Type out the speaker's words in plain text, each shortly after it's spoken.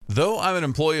Though I'm an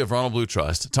employee of Ronald Blue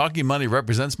Trust, Talking Money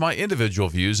represents my individual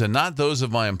views and not those of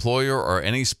my employer or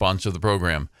any sponsor of the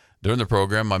program. During the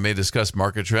program, I may discuss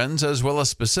market trends as well as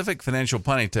specific financial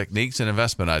planning techniques and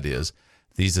investment ideas.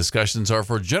 These discussions are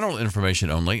for general information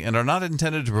only and are not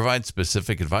intended to provide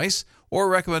specific advice or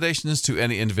recommendations to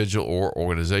any individual or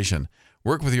organization.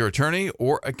 Work with your attorney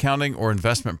or accounting or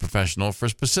investment professional for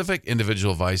specific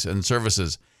individual advice and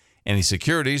services. Any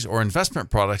securities or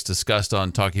investment products discussed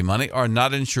on Talking Money are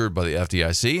not insured by the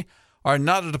FDIC, are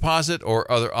not a deposit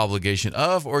or other obligation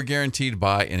of or guaranteed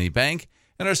by any bank,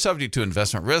 and are subject to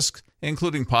investment risks,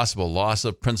 including possible loss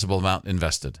of principal amount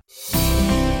invested.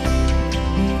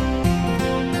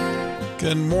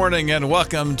 Good morning and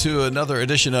welcome to another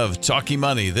edition of Talking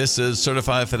Money. This is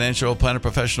Certified Financial Planner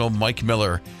Professional Mike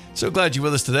Miller. So glad you're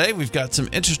with us today. We've got some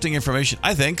interesting information,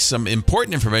 I think, some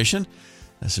important information.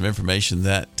 Some information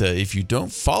that if you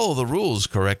don't follow the rules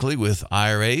correctly with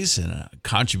IRAs and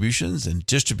contributions and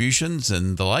distributions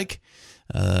and the like,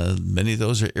 many of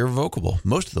those are irrevocable.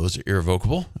 Most of those are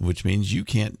irrevocable, which means you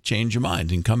can't change your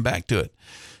mind and come back to it.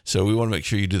 So we want to make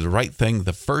sure you do the right thing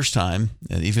the first time.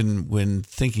 And even when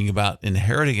thinking about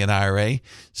inheriting an IRA,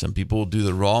 some people will do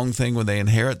the wrong thing when they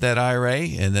inherit that IRA,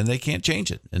 and then they can't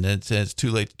change it. And it's too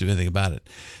late to do anything about it.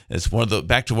 It's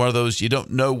back to one of those, you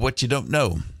don't know what you don't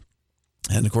know.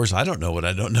 And of course, I don't know what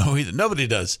I don't know either. Nobody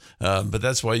does. But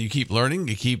that's why you keep learning,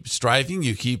 you keep striving,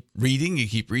 you keep reading, you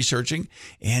keep researching,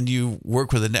 and you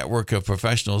work with a network of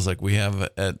professionals like we have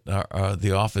at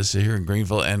the office here in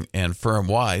Greenville and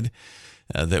firm-wide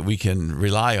that we can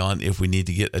rely on if we need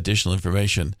to get additional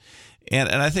information. And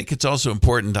I think it's also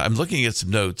important. I'm looking at some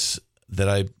notes that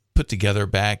I put together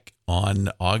back on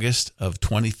August of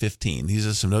 2015. These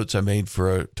are some notes I made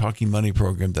for a Talking Money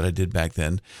program that I did back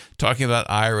then. Talking about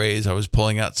IRAs, I was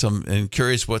pulling out some and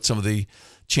curious what some of the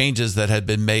changes that had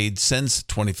been made since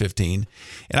 2015.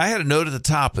 And I had a note at the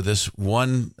top of this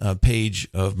one page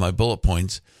of my bullet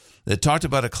points that talked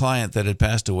about a client that had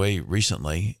passed away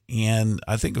recently. And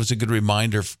I think it was a good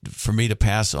reminder for me to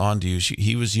pass on to you.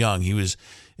 He was young. He was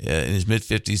in his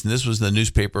mid-50s, and this was in the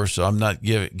newspaper, so I'm not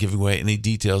giving away any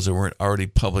details that weren't already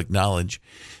public knowledge.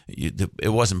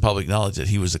 It wasn't public knowledge that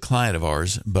he was a client of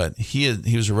ours, but he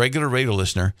was a regular radio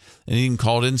listener, and he even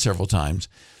called in several times.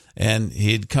 And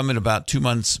he had come in about 2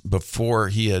 months before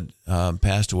he had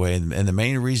passed away, and the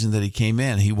main reason that he came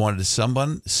in, he wanted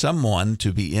someone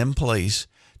to be in place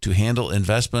to handle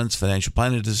investments, financial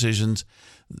planning decisions,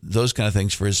 those kind of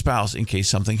things for his spouse in case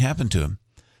something happened to him.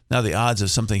 Now, the odds of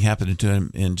something happening to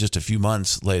him in just a few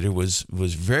months later was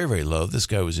very, very low. This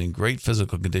guy was in great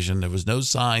physical condition. There was no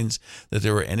signs that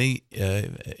there were any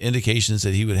indications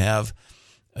that he would have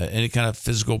any kind of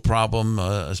physical problem,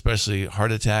 especially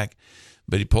heart attack.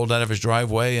 But he pulled out of his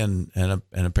driveway and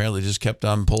apparently just kept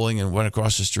on pulling and went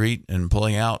across the street and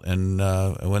pulling out and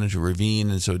went into a ravine.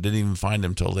 And so didn't even find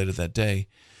him until later that day.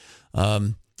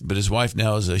 But his wife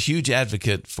now is a huge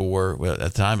advocate for, well, at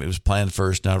the time it was Plan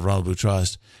First, now Ronald Blue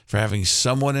Trust, for having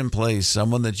someone in place,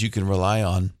 someone that you can rely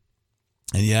on.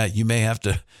 And yeah, you may have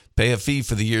to pay a fee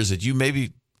for the years that you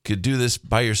maybe could do this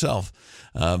by yourself.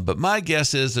 But my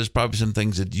guess is there's probably some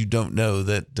things that you don't know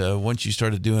that once you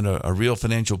started doing a real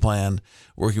financial plan,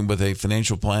 working with a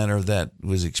financial planner that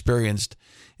was experienced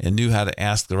and knew how to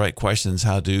ask the right questions,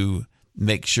 how to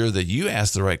make sure that you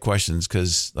ask the right questions,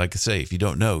 because like I say, if you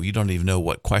don't know, you don't even know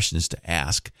what questions to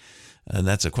ask. And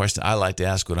that's a question I like to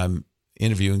ask when I'm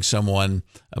interviewing someone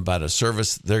about a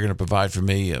service they're going to provide for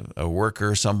me, a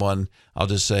worker, someone. I'll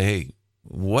just say, hey,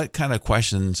 what kind of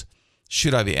questions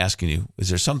should I be asking you? Is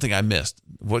there something I missed?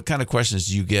 What kind of questions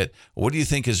do you get? What do you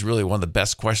think is really one of the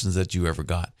best questions that you ever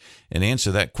got? And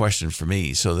answer that question for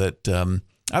me so that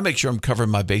I make sure I'm covering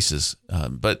my bases.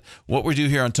 But what we do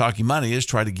here on Talking Money is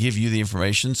try to give you the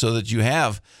information so that you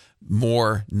have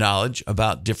more knowledge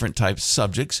about different types of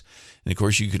subjects. And of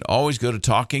course, you can always go to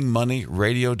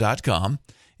talkingmoneyradio.com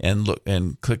and look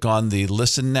and click on the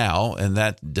Listen Now. And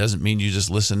that doesn't mean you just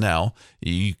listen now.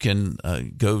 You can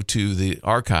go to the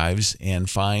archives and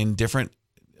find different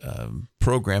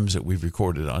programs that we've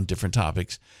recorded on different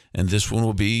topics. And this one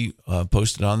will be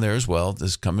posted on there as well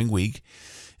this coming week.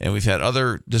 And we've had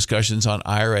other discussions on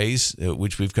IRAs,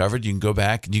 which we've covered. You can go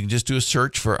back and you can just do a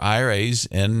search for IRAs,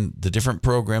 and the different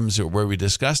programs where we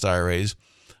discussed IRAs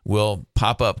will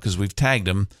pop up because we've tagged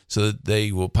them so that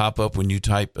they will pop up when you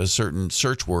type a certain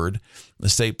search word,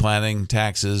 estate planning,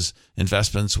 taxes,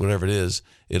 investments, whatever it is.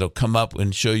 It'll come up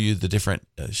and show you the different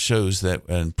shows that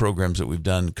and programs that we've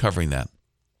done covering that.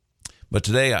 But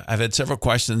today I've had several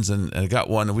questions, and I got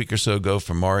one a week or so ago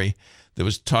from Maury that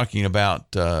was talking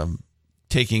about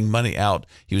taking money out.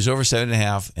 He was over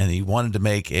 70.5, and he wanted to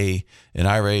make an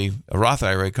IRA, a Roth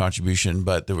IRA contribution,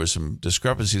 but there was some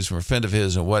discrepancies from a friend of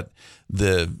his on what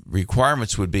the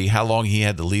requirements would be, how long he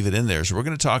had to leave it in there. So we're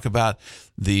going to talk about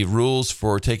the rules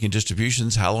for taking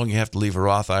distributions, how long you have to leave a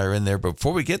Roth IRA in there. But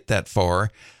before we get that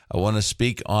far, I want to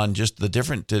speak on just the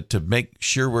different, to make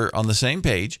sure we're on the same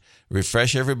page,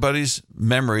 refresh everybody's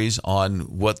memories on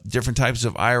what different types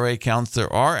of IRA accounts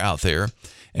there are out there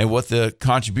and what the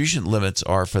contribution limits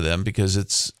are for them,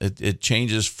 because it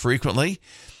changes frequently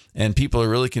and people are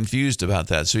really confused about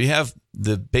that. So you have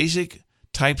the basic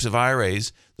types of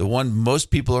IRAs. The one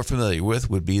most people are familiar with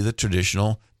would be the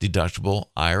traditional deductible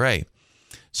IRA.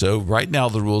 So right now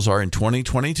the rules are in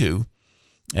 2022,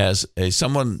 as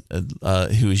someone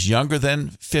who is younger than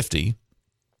 50,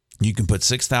 you can put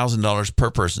 $6,000 per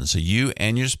person. So you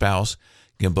and your spouse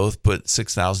can both put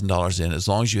 $6,000 in. As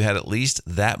long as you had at least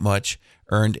that much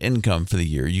earned income for the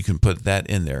year, you can put that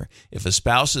in there. If a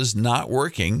spouse is not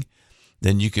working,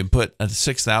 then you can put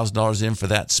 $6,000 in for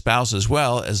that spouse as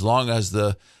well, as long as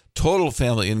the total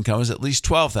family income is at least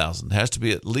 $12,000. It has to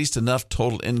be at least enough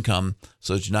total income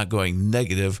so that you're not going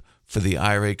negative for the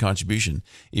IRA contribution.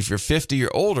 If you're 50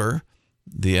 or older,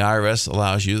 the IRS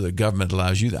allows you, the government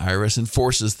allows you, the IRS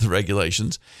enforces the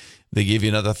regulations. They give you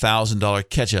another $1,000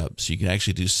 catch-up. So you can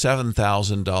actually do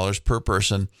 $7,000 per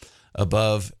person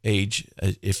above age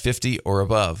 50 or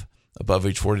above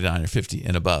age 49 or 50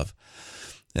 and above.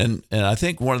 And I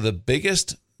think one of the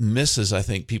biggest misses I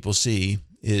think people see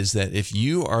is that if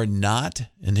you are not,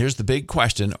 and here's the big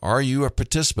question, are you a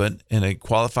participant in a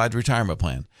qualified retirement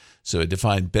plan? So a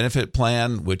defined benefit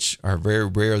plan, which are very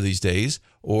rare these days,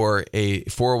 or a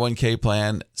 401k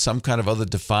plan, some kind of other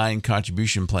defined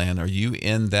contribution plan. Are you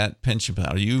in that pension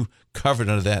plan? Are you covered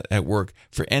under that at work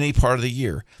for any part of the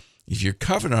year? If you're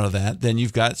covered under that, then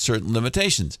you've got certain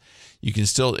limitations. You can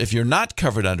still, if you're not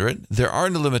covered under it, there are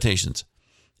no limitations.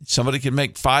 Somebody can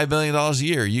make $5 million a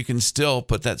year. You can still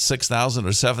put that $6,000 or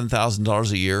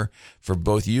 $7,000 a year for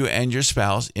both you and your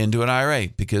spouse into an IRA,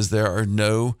 because there are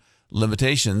no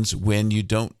limitations when you're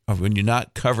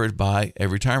not covered by a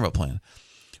retirement plan.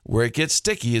 Where it gets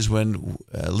sticky is when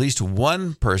at least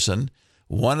one person,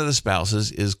 one of the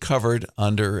spouses, is covered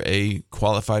under a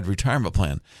qualified retirement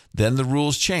plan. Then the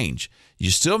rules change. You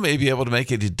still may be able to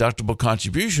make a deductible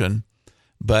contribution,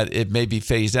 but it may be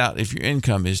phased out if your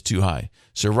income is too high.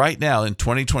 So right now in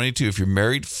 2022, if you're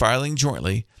married filing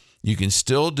jointly, you can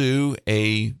still do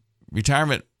a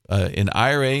retirement, an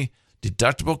IRA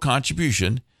deductible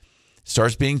contribution.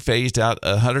 Starts being phased out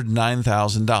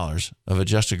 $109,000 of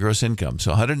adjusted gross income.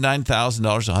 So $109,000,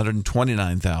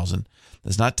 $129,000.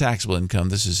 That's not taxable income.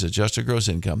 This is adjusted gross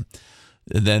income.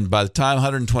 And then by the time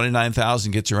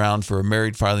 $129,000 gets around for a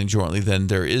married filing jointly, then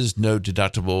there is no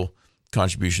deductible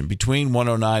contribution. Between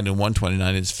 109 and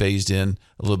 129, it's phased in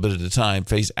a little bit at a time,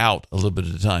 phased out a little bit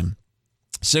at a time.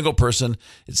 Single person,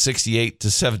 it's 68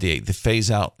 to 78. The phase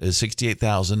out is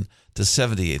 68,000 to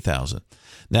 78,000.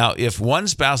 Now, if one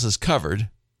spouse is covered,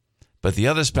 but the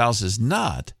other spouse is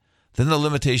not, then the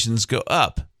limitations go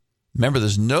up. Remember,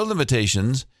 there's no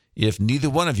limitations if neither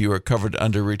one of you are covered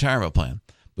under a retirement plan.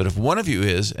 But if one of you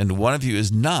is and one of you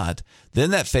is not, then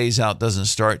that phase out doesn't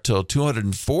start till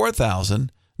 $204,000.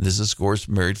 This is, of course,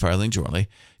 married filing jointly.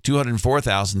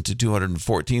 $204,000 to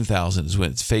 $214,000 is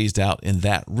when it's phased out in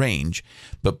that range.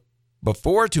 But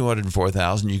before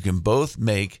 $204,000, you can both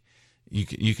make.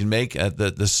 You can make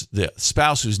the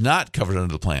spouse who's not covered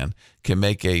under the plan can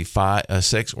make a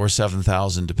 $6,000 or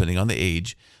 $7,000, depending on the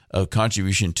age, of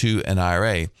contribution to an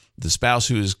IRA. The spouse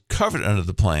who is covered under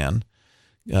the plan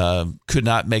could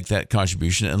not make that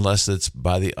contribution unless it's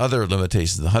by the other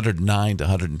limitations, the $109,000 to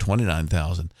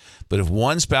 $129,000. But if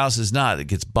one spouse is not, it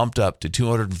gets bumped up to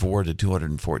 $204,000 to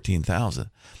 $214,000.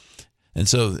 And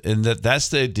so, that's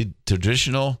the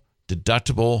traditional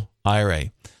deductible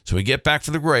IRA. So we get back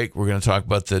for the break, we're going to talk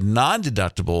about the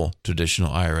non-deductible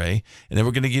traditional IRA, and then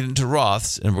we're going to get into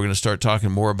Roths, and we're going to start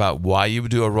talking more about why you would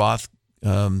do a Roth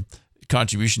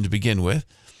contribution to begin with.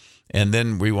 And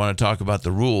then we want to talk about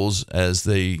the rules as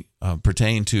they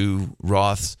pertain to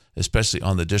Roths, especially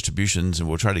on the distributions, and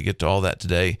we'll try to get to all that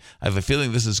today. I have a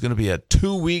feeling this is going to be a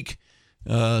 2-week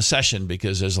session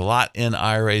because there's a lot in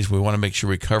IRAs. We want to make sure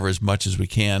we cover as much as we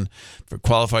can for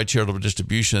qualified charitable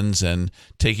distributions and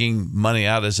taking money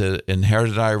out as an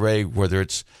inherited IRA, whether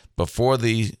it's before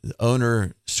the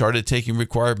owner started taking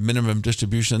required minimum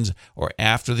distributions or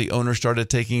after the owner started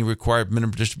taking required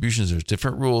minimum distributions. There's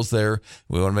different rules there.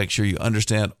 We want to make sure you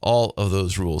understand all of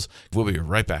those rules. We'll be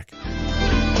right back.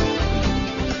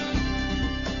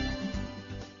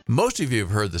 Most of you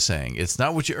have heard the saying, it's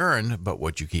not what you earn, but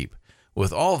what you keep.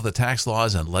 With all of the tax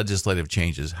laws and legislative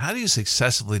changes, how do you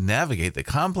successfully navigate the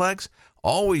complex,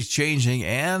 always changing,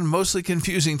 and mostly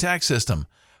confusing tax system?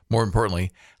 More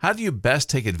importantly, how do you best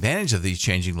take advantage of these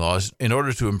changing laws in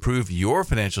order to improve your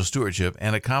financial stewardship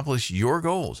and accomplish your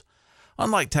goals?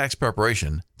 Unlike tax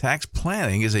preparation, tax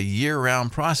planning is a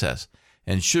year-round process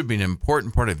and should be an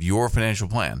important part of your financial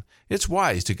plan. It's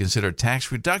wise to consider tax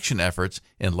reduction efforts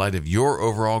in light of your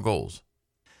overall goals.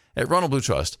 At Ronald Blue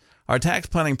Trust, our tax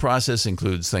planning process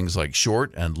includes things like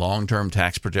short and long-term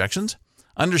tax projections,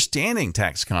 understanding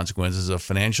tax consequences of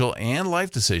financial and life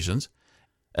decisions,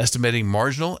 estimating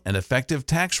marginal and effective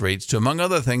tax rates to, among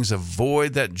other things,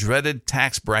 avoid that dreaded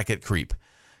tax bracket creep.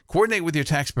 Coordinate with your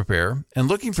tax preparer and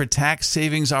looking for tax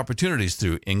savings opportunities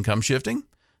through income shifting,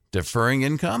 deferring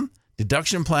income,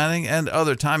 deduction planning, and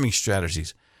other timing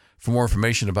strategies. For more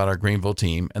information about our Greenville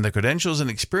team and the credentials and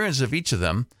experience of each of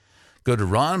them, go to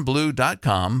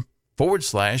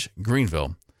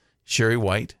ronblue.com/Greenville. Sherry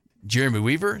White, Jeremy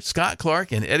Weaver, Scott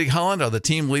Clark, and Eddie Holland are the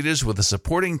team leaders with a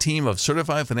supporting team of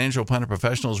certified financial planner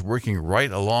professionals working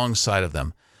right alongside of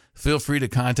them. Feel free to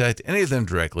contact any of them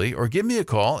directly or give me a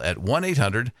call at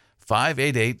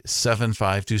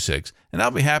 1-800-588-7526, and I'll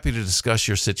be happy to discuss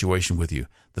your situation with you.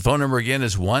 The phone number again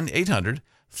is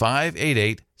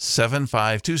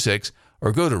 1-800-588-7526,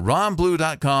 or go to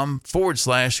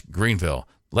ronblue.com/Greenville.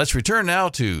 Let's return now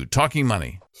to Talking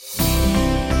Money.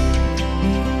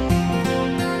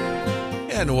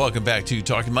 And welcome back to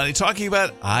Talking Money, talking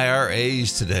about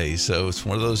IRAs today. So it's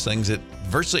one of those things that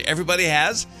virtually everybody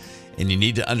has, and you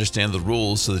need to understand the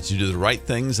rules so that you do the right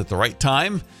things at the right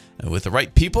time with the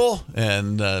right people,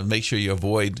 and make sure you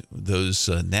avoid those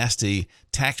nasty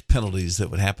tax penalties that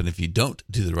would happen if you don't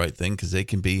do the right thing, because they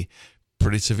can be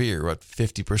pretty severe, about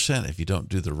 50% if you don't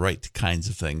do the right kinds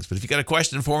of things. But if you got a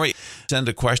question for me, send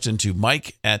a question to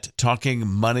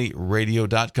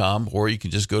mike@talkingmoneyradio.com, or you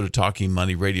can just go to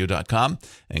talkingmoneyradio.com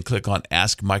and click on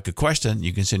Ask Mike a Question.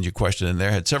 You can send your question in there.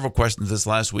 I had several questions this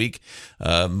last week.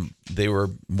 They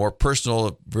were more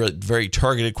personal, very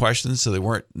targeted questions, so they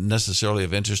weren't necessarily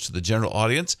of interest to the general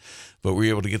audience, but we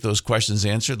were able to get those questions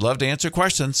answered. Love to answer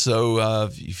questions, so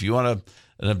if you want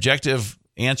an objective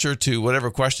answer to whatever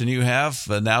question you have,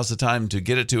 now's the time to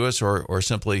get it to us, or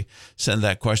simply send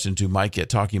that question to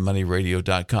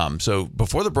mike@talkingmoneyradio.com. So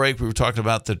before the break, we were talking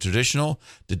about the traditional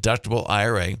deductible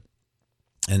IRA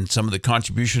and some of the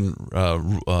contribution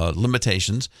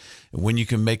limitations, when you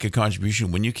can make a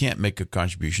contribution, when you can't make a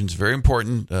contribution. It's very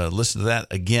important. Listen to that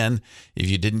again if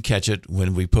you didn't catch it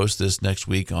when we post this next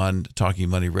week on Talking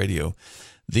Money Radio.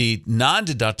 The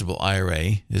non-deductible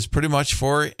IRA is pretty much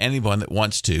for anyone that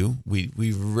wants to. We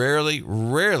rarely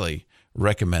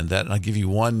recommend that, and I'll give you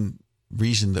one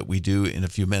reason that we do in a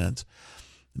few minutes.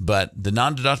 But the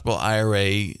non-deductible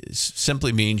IRA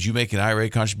simply means you make an IRA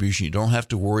contribution. You don't have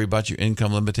to worry about your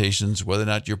income limitations, whether or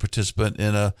not you're a participant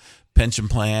in a pension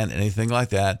plan, anything like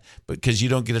that, because you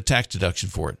don't get a tax deduction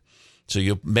for it. So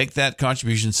you'll make that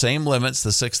contribution, same limits,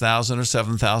 the $6,000 or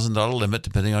 $7,000 limit,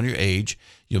 depending on your age.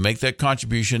 You'll make that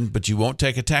contribution, but you won't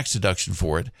take a tax deduction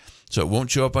for it. So it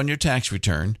won't show up on your tax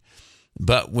return.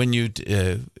 But when you,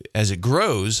 as it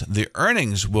grows, the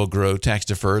earnings will grow tax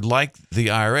deferred like the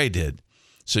IRA did.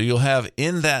 So you'll have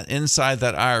inside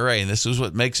that IRA, and this is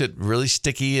what makes it really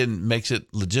sticky and makes it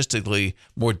logistically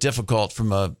more difficult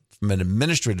from an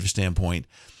administrative standpoint.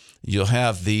 You'll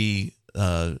have the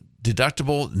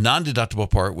non-deductible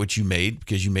part, which you made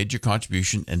because you made your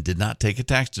contribution and did not take a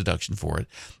tax deduction for it.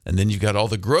 And then you've got all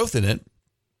the growth in it,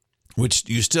 which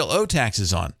you still owe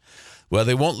taxes on. Well,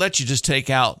 they won't let you just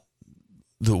take out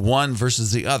the one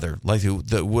versus the other, like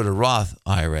the would a Roth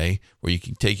IRA, where you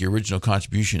can take your original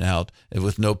contribution out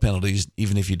with no penalties,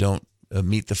 even if you don't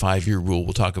meet the 5-year rule.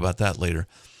 We'll talk about that later.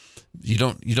 You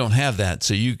don't have that.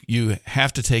 So you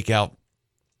have to take out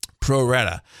pro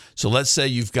rata. So let's say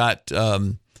you've got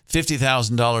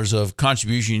 $50,000 of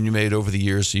contribution you made over the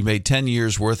years. So you made 10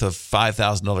 years worth of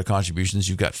 $5,000 contributions.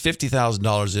 You've got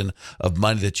 $50,000 of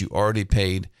money that you already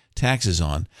paid taxes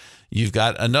on. You've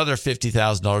got another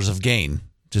 $50,000 of gain,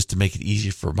 just to make it easy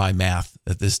for my math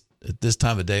at this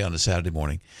time of day on a Saturday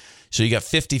morning. So you got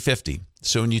 50-50.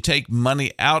 So when you take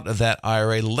money out of that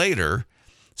IRA later,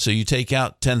 so you take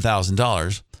out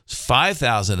 $10,000,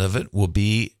 $5,000 of it will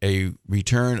be a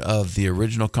return of the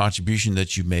original contribution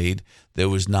that you made that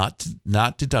was not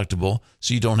deductible,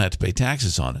 so you don't have to pay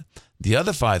taxes on it. The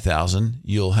other $5,000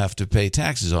 you'll have to pay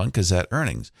taxes on because that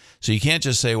earnings. So you can't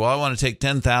just say, well, I want to take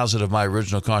 $10,000 of my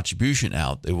original contribution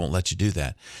out. They won't let you do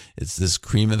that. It's this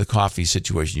cream of the coffee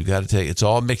situation. You got to take, it's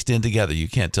all mixed in together. You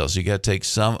can't tell. So you got to take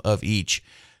some of each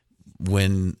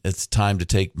when it's time to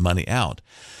take money out.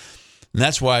 And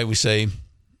that's why we say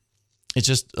it's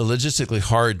just logistically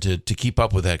hard to keep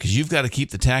up with that, because you've got to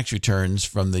keep the tax returns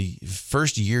from the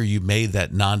first year you made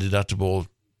that non-deductible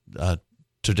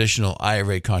traditional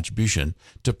IRA contribution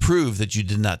to prove that you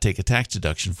did not take a tax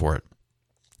deduction for it.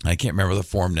 I can't remember the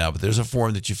form now, but there's a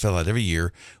form that you fill out every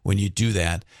year when you do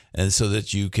that, and so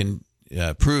that you can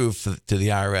prove to the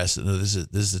IRS that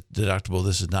this is deductible,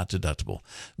 this is not deductible.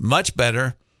 Much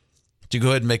better to go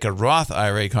ahead and make a Roth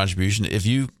IRA contribution if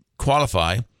you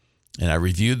qualify. And I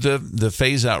reviewed the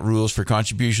phase out rules for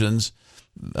contributions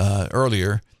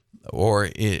earlier, or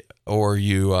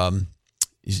you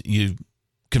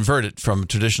convert it from a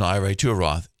traditional IRA to a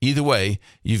Roth. Either way,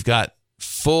 you've got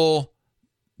full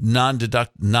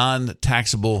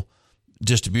non-taxable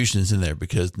distributions in there,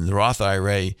 because in the Roth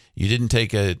IRA you didn't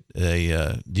take you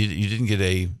didn't get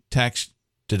a tax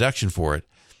deduction for it,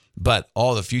 but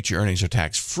all the future earnings are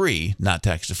tax free, not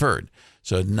tax deferred.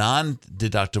 So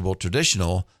non-deductible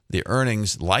traditional, the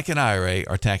earnings like an IRA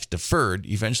are tax deferred.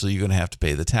 Eventually you're going to have to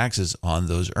pay the taxes on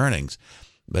those earnings.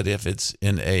 But if it's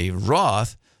in a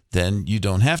Roth, then you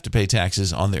don't have to pay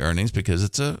taxes on the earnings because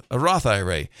it's a Roth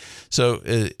IRA. So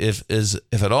if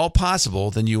at all possible,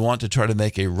 then you want to try to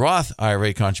make a Roth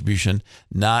IRA contribution,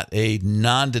 not a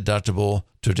non-deductible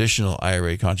traditional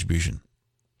IRA contribution.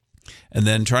 And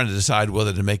then trying to decide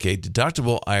whether to make a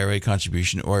deductible IRA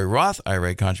contribution or a Roth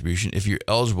IRA contribution, if you're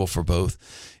eligible for both,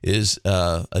 is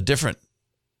a different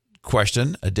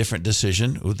question, a different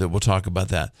decision. That we'll talk about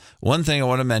that. One thing I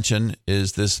want to mention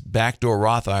is this backdoor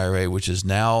Roth IRA, which has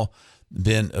now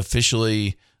been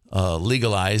officially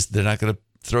legalized. They're not going to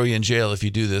throw you in jail if you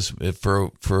do this.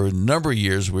 For a number of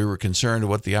years, we were concerned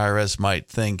what the IRS might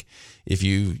think if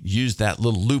you use that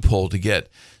little loophole to get.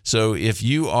 So if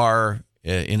you are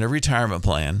in a retirement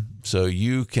plan, so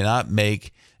you cannot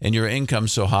make, and your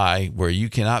income's so high where you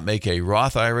cannot make a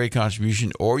Roth IRA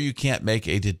contribution, or you can't make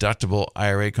a deductible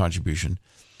IRA contribution,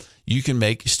 you can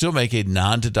still make a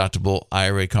non-deductible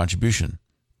IRA contribution.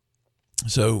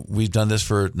 So we've done this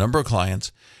for a number of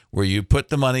clients where you put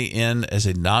the money in as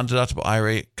a non-deductible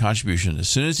IRA contribution. As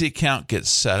soon as the account gets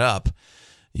set up,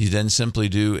 you then simply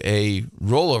do a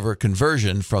rollover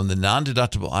conversion from the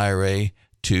non-deductible IRA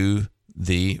to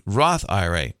the Roth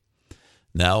IRA.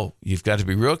 Now, you've got to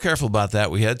be real careful about that.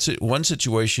 We had one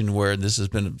situation where, this has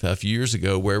been a few years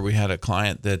ago, where we had a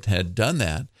client that had done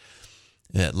that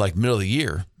like middle of the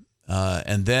year.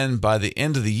 And then by the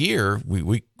end of the year, we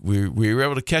were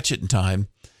able to catch it in time.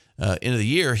 End of the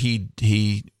year, he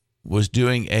was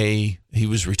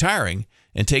retiring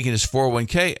and taking his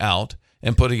 401k out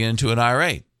and putting it into an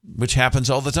IRA, which happens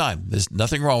all the time. There's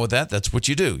nothing wrong with that. That's what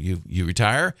you do. You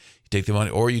retire, you take the money,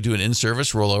 or you do an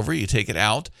in-service rollover. You take it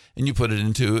out and you put it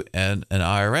into an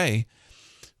IRA.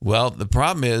 Well, the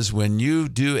problem is when you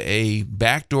do a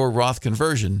backdoor Roth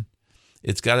conversion,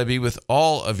 it's got to be with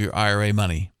all of your IRA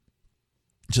money.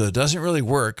 So it doesn't really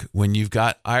work when you've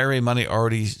got IRA money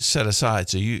already set aside.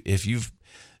 So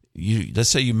let's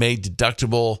say you made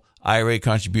deductible IRA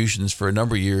contributions for a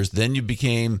number of years, then you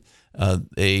became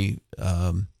a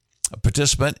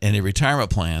participant in a retirement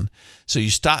plan. So you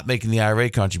stopped making the IRA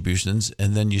contributions,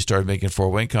 and then you started making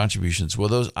 401k contributions. Well,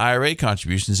 those IRA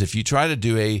contributions, if you try to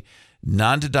do a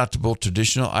non-deductible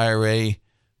traditional IRA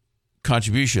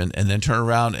contribution and then turn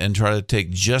around and try to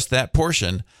take just that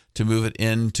portion to move it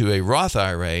into a Roth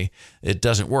IRA, it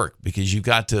doesn't work, because you've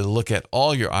got to look at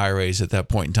all your IRAs at that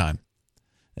point in time.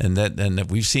 And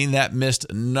we've seen that missed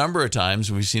a number of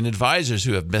times. We've seen advisors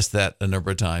who have missed that a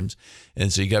number of times.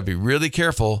 And so you got to be really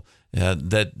careful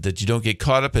that you don't get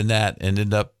caught up in that and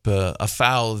end up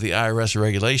afoul of the IRS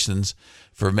regulations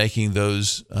for making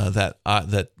those that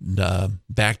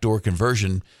backdoor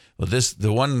conversion. Well,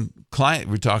 the one client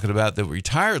we're talking about that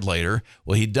retired later,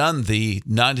 well, he'd done the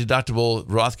non-deductible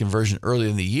Roth conversion early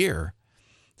in the year.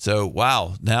 So,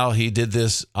 wow, now he did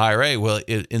this IRA. Well,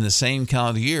 in the same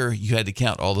calendar year, you had to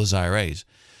count all those IRAs.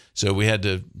 So we had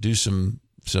to do some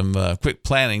quick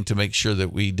planning to make sure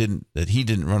that they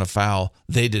didn't run afoul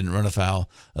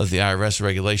of the IRS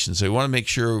regulations. So you want to make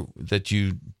sure that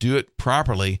you do it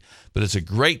properly, but it's a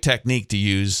great technique to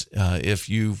use if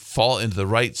you fall into the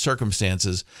right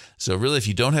circumstances. So really, if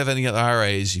you don't have any other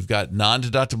IRAs, you've got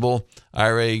non-deductible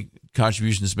IRA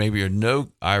contributions, maybe, or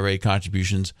no IRA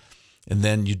contributions, and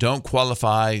then you don't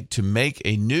qualify to make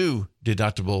a new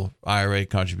deductible IRA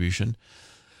contribution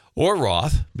or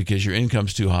Roth because your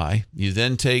income's too high, you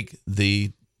then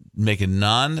make a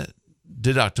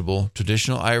non-deductible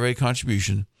traditional IRA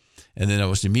contribution, and then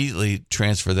almost immediately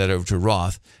transfer that over to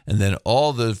Roth, and then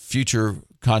all the future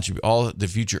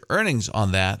earnings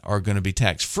on that are going to be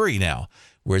tax-free now.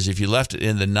 Whereas if you left it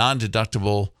in the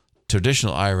non-deductible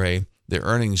traditional IRA, the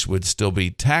earnings would still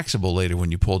be taxable later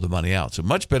when you pull the money out. So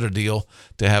much better deal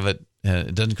to have it.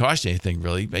 It doesn't cost you anything,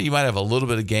 really. You might have a little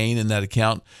bit of gain in that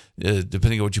account,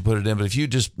 depending on what you put it in. But if you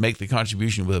just make the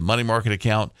contribution with a money market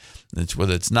account,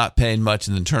 whether it's not paying much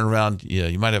and then turn around,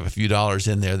 you might have a few dollars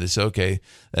in there that's okay.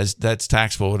 That's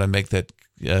taxable when I make that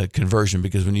conversion,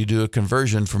 because when you do a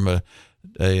conversion from an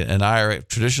IRA,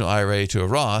 traditional IRA to a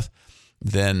Roth,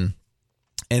 then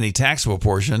any taxable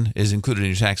portion is included in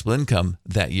your taxable income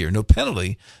that year. No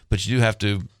penalty, but you do have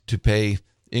to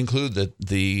include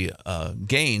the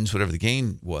gains, whatever the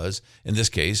gain was in this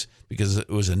case, because it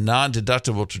was a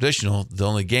non-deductible traditional. The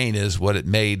only gain is what it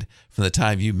made from the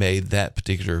time you made that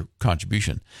particular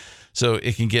contribution. So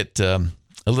it can get a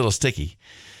little sticky.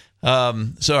 All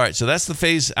right, so that's the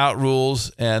phase out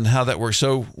rules and how that works.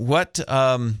 So what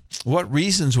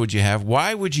reasons would you have?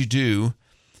 Why would you do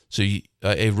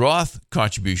a Roth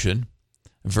contribution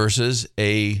versus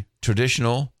a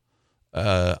traditional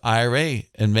IRA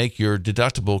and make your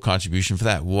deductible contribution for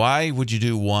that? Why would you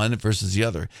do one versus the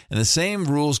other? And the same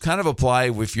rules kind of apply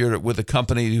if you're with a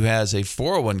company who has a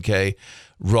 401k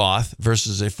Roth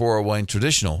versus a 401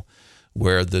 traditional,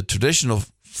 where the traditional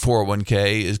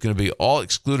 401k is going to be all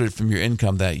excluded from your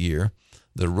income that year.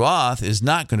 The Roth is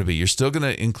not going to be. You're still going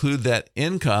to include that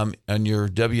income on your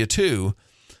W-2,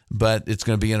 but it's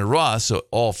going to be in a Roth, so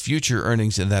all future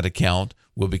earnings in that account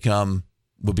will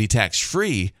be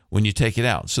tax-free when you take it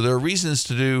out. So there are reasons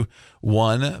to do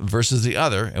one versus the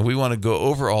other, and we want to go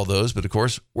over all those. But of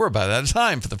course, we're about out of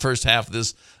time for the first half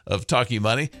of Talking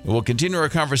Money. And we'll continue our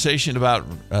conversation about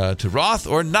to Roth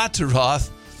or not to Roth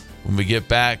when we get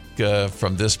back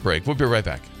from this break. We'll be right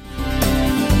back.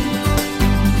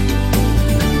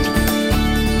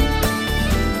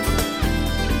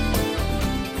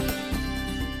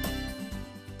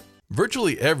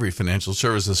 Virtually every financial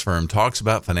services firm talks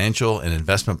about financial and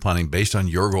investment planning based on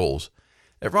your goals.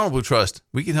 At Ronald Blue Trust,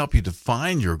 we can help you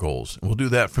define your goals. And we'll do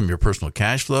that from your personal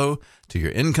cash flow to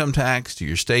your income tax to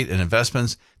your state and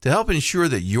investments to help ensure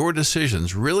that your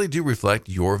decisions really do reflect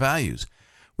your values.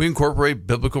 We incorporate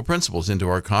biblical principles into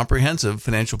our comprehensive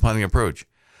financial planning approach.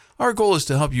 Our goal is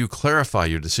to help you clarify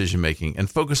your decision-making and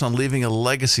focus on leaving a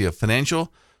legacy of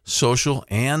financial, social,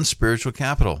 and spiritual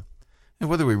capital. And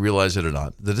whether we realize it or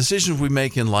not, the decisions we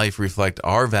make in life reflect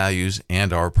our values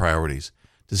and our priorities.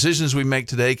 Decisions we make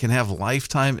today can have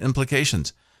lifetime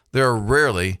implications. There are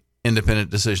rarely independent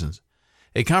decisions.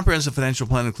 A comprehensive financial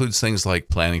plan includes things like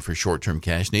planning for short-term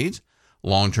cash needs,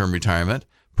 long-term retirement,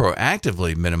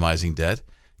 proactively minimizing debt,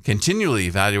 continually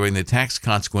evaluating the tax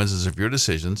consequences of your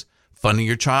decisions, funding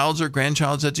your child's or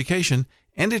grandchild's education,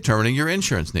 and determining your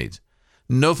insurance needs.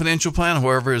 No financial plan,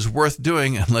 however, is worth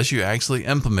doing unless you actually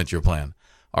implement your plan.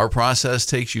 Our process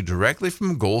takes you directly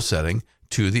from goal setting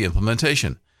to the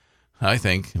implementation. We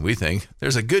think,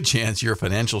 there's a good chance your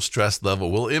financial stress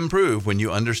level will improve when you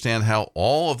understand how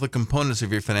all of the components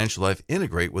of your financial life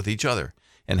integrate with each other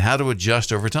and how to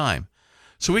adjust over time.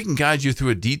 So we can guide you through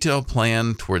a detailed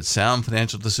plan towards sound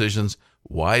financial decisions,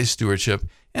 wise stewardship,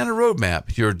 and a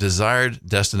roadmap to your desired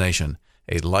destination,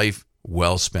 a life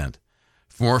well spent.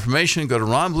 For more information, go to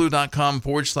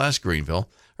ronblue.com/Greenville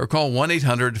or call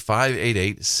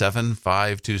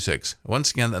 1-800-588-7526. Once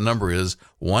again, the number is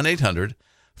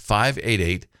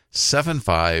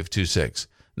 1-800-588-7526.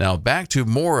 Now back to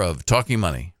more of Talking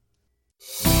Money.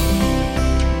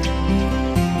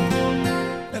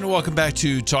 And welcome back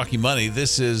to Talking Money.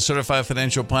 This is Certified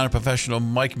Financial Planner Professional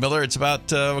Mike Miller. It's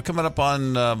we're coming up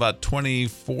on about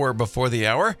 24 before the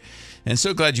hour. And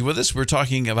so glad you're with us. We're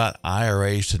talking about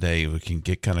IRAs today. We can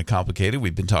get kind of complicated.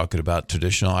 We've been talking about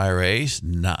traditional IRAs,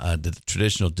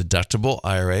 traditional deductible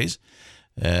IRAs,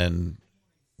 and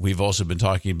we've also been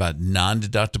talking about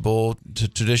non-deductible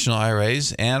traditional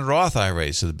IRAs and Roth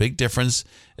IRAs. So the big difference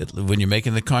when you're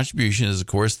making the contribution is, of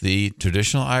course, the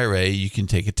traditional IRA, you can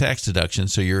take a tax deduction,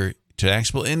 so your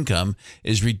taxable income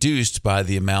is reduced by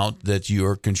the amount that you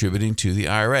are contributing to the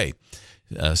IRA.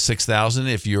 $6,000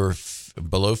 if you're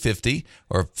below 50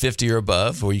 or 50 or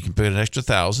above, or you can put an extra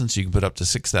 $1,000, so you can put up to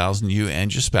 $6,000, you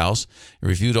and your spouse. We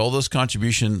reviewed all those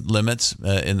contribution limits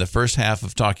in the first half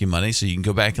of Talking Money, so you can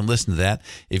go back and listen to that.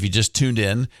 If you just tuned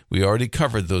in, we already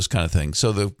covered those kind of things.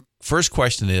 So the first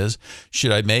question is,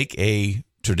 should I make a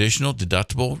traditional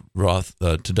deductible Roth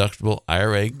deductible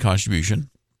IRA contribution,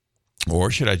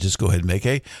 or should I just go ahead and make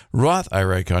a Roth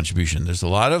IRA contribution? There's a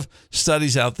lot of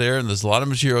studies out there, and there's a lot of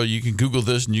material. You can Google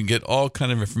this, and you can get all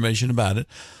kind of information about it.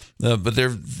 But there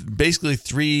are basically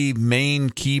three main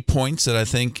key points that I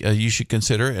think you should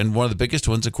consider. And one of the biggest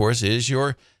ones, of course, is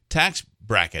your tax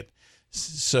bracket.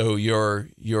 So your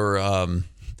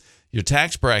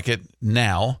tax bracket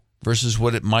now versus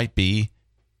what it might be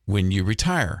when you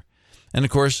retire. And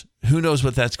of course, who knows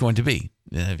what that's going to be?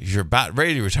 If you're about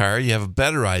ready to retire, you have a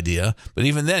better idea. But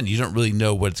even then, you don't really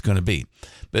know what it's going to be.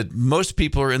 But most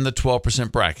people are in the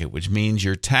 12% bracket, which means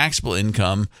your taxable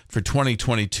income for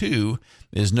 2022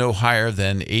 is no higher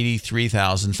than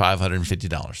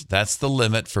 $83,550. That's the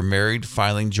limit for married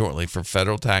filing jointly for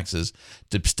federal taxes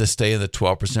to stay in the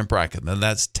 12% bracket. Now,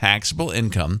 that's taxable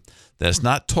income. That's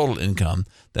not total income.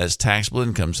 That's taxable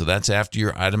income. So that's after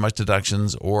your itemized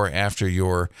deductions or after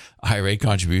your IRA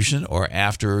contribution or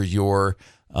after your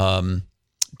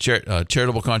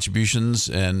charitable contributions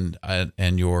and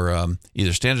your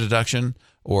either standard deduction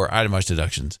or itemized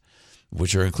deductions,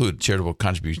 which are included. Charitable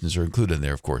contributions are included in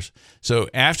there, of course. So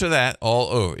after that,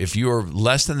 if you're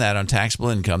less than that on taxable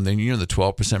income, then you're in the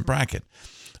 12% bracket.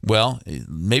 Well,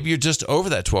 maybe you're just over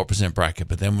that 12% bracket,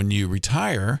 but then when you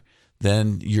retire,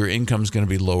 then your income is going to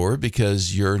be lower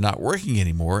because you're not working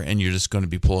anymore and you're just going to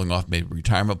be pulling off maybe a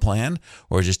retirement plan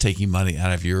or just taking money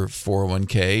out of your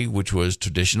 401k, which was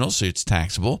traditional, so it's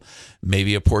taxable.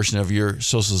 Maybe a portion of your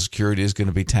Social Security is going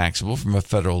to be taxable from a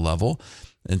federal level.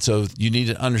 And so you need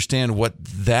to understand what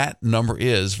that number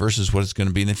is versus what it's going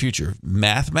to be in the future.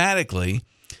 Mathematically,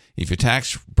 if your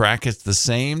tax bracket's the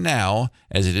same now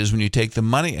as it is when you take the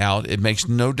money out, it makes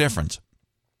no difference.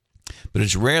 But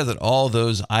it's rare that all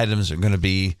those items are going to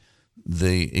be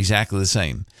exactly the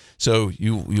same. So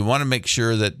you want to make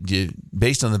sure that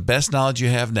based on the best knowledge you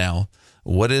have now,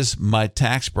 what is my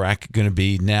tax bracket going to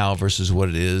be now versus what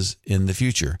it is in the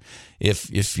future?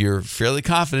 If you're fairly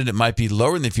confident it might be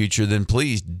lower in the future, then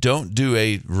please don't do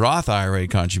a Roth IRA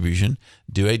contribution.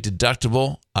 Do a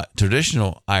deductible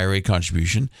traditional IRA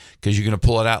contribution because you're going to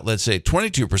pull it out, let's say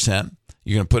 22%.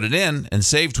 You're going to put it in and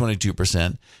save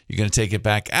 22%. You're going to take it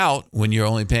back out when you're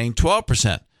only paying 12%.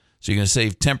 So you're going to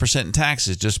save 10% in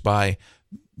taxes just by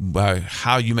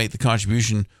how you make the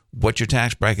contribution, what your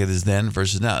tax bracket is then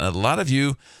versus now. And a lot of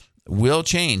you will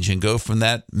change and go from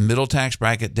that middle tax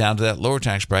bracket down to that lower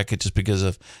tax bracket just because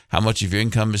of how much of your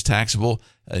income is taxable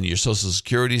and your Social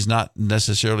Security is not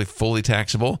necessarily fully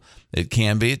taxable. It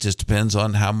can be. It just depends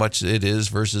on how much it is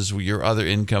versus your other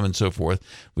income and so forth.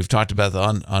 We've talked about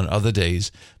that on other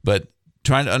days, but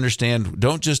trying to understand,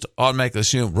 don't just automatically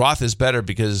assume Roth is better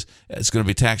because it's going to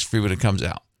be tax-free when it comes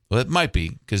out. Well, it might be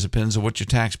because it depends on what your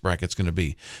tax bracket's going to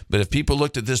be. But if people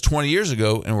looked at this 20 years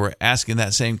ago and were asking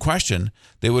that same question,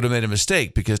 they would have made a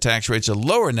mistake because tax rates are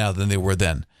lower now than they were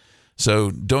then. So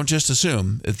don't just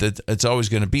assume that it's always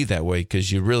going to be that way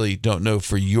because you really don't know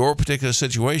for your particular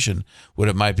situation what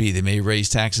it might be. They may raise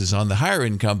taxes on the higher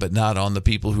income, but not on the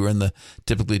people who are in the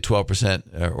typically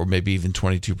 12% or maybe even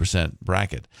 22%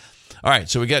 bracket. All right,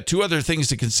 so we got two other things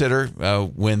to consider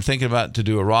when thinking about to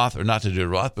do a Roth or not to do a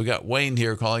Roth. We got Wayne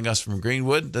here calling us from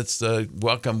Greenwood. Let's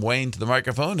welcome Wayne to the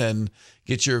microphone and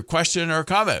get your question or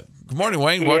comment. Good morning,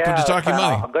 Wayne. Welcome to Talking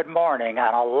Money. Good morning.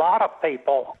 And a lot of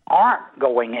people aren't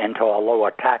going into a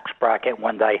lower tax bracket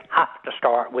when they have to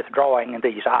start withdrawing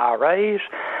these IRAs,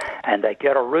 and they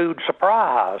get a rude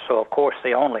surprise. So, of course,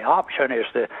 the only option is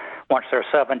once they're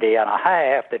 70 and a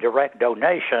half, the direct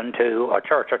donation to a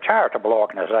church or charitable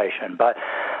organization. But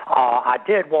I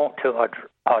did want to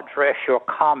address your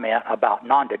comment about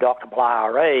non-deductible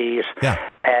IRAs,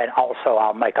 and also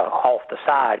I'll make an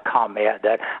off-the-side comment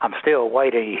that I'm still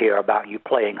waiting to hear about you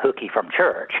playing hooky from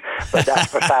church, but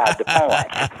that's beside the point.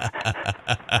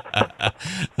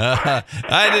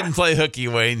 I didn't play hooky,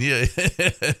 Wayne,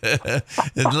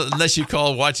 unless you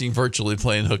call watching virtually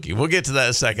playing hooky. We'll get to that in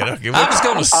a second. Okay, I was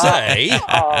going to say.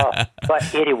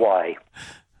 But anyway,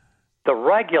 the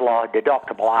regular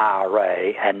deductible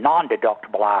IRA and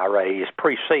non-deductible IRAs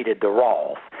preceded the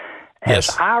Roth.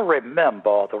 As I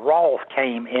remember, the Roth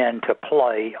came into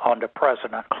play under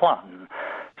President Clinton.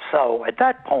 So at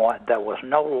that point, there was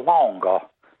no longer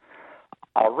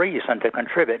a reason to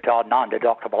contribute to a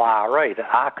non-deductible IRA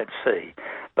that I could see.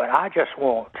 But I just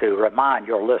want to remind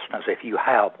your listeners, if you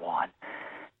have one,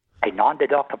 a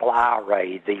non-deductible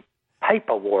IRA, the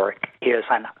paperwork is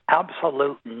an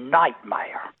absolute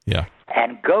nightmare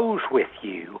and goes with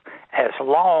you as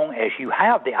long as you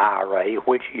have the IRA,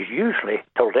 which is usually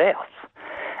till death.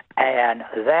 And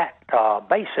that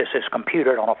basis is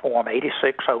computed on a Form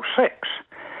 8606.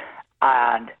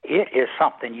 And it is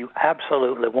something you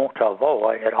absolutely want to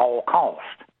avoid at all costs.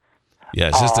 Yeah,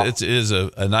 it is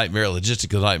a nightmare, a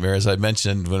logistical nightmare. As I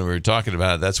mentioned when we were talking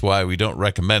about it, that's why we don't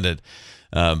recommend it.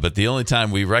 But the only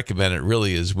time we recommend it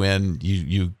really is when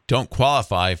you don't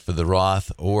qualify for the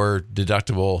Roth or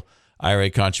deductible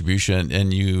IRA contribution,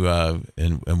 and you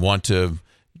and want to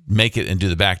make it and do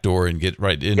the back door and get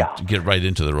right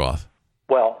into the Roth.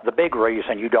 Well, the big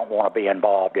reason you don't want to be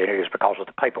involved in it is because of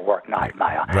the paperwork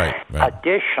nightmare. Right.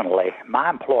 Additionally, my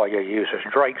employer uses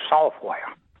Drake software,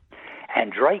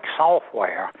 and Drake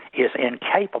software is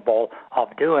incapable of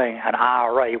doing an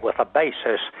IRA with a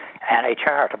basis and a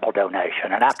charitable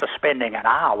donation. And after spending an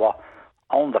hour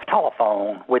on the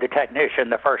telephone with the technician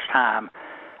the first time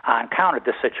I encountered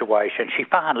this situation, she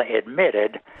finally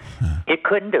admitted it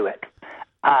couldn't do it.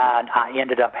 And I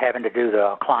ended up having to do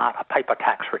the client a paper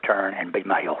tax return and be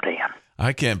mailed in.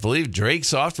 I can't believe Drake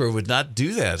software would not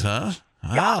do that, huh?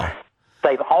 Wow.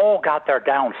 They've all got their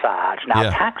downsides. Now,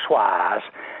 tax-wise,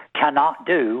 cannot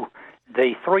do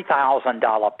the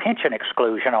 $3,000 pension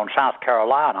exclusion on South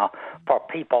Carolina for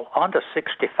people under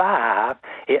 65.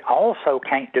 It also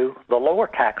can't do the lower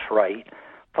tax rate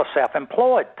for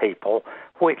self-employed people,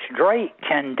 which Drake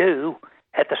can do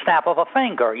at the snap of a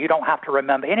finger. You don't have to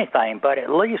remember anything, but at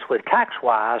least with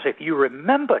tax-wise, if you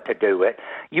remember to do it,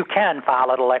 you can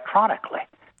file it electronically.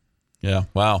 Yeah,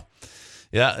 wow.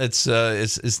 Yeah, it's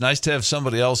nice to have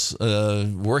somebody else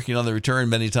working on the return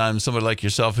many times, somebody like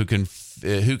yourself who can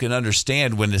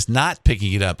understand when it's not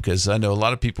picking it up, because I know a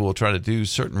lot of people will try to do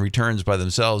certain returns by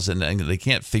themselves and they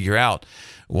can't figure out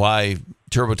why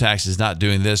TurboTax is not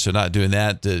doing this or not doing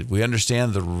that. We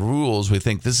understand the rules. We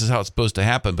think this is how it's supposed to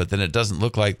happen, but then it doesn't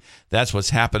look like that's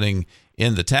what's happening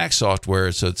in the tax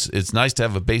software. So it's nice to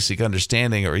have a basic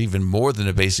understanding, or even more than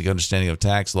a basic understanding of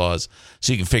tax laws,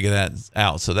 so you can figure that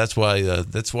out. So that's why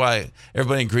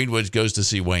everybody in Greenwood goes to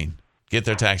see Wayne, get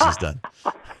their taxes done.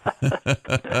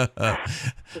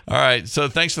 All right. So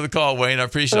thanks for the call, Wayne. I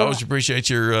always appreciate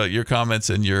your comments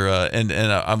and your and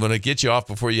I'm going to get you off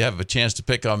before you have a chance to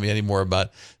pick on me anymore about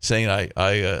saying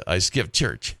I skipped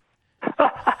church.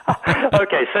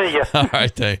 Okay. See you. All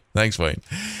right. Thanks, Wayne.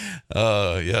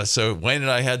 Yeah. So Wayne and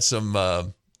I had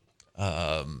some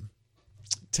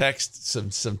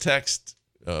text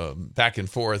back and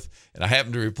forth, and I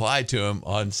happened to reply to him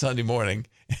on Sunday morning.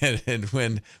 And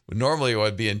when normally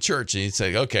I'd be in church, and he'd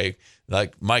say, "Okay,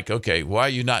 like Mike, okay, why are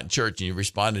you not in church?" And you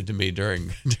responded to me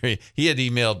during he had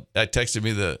texted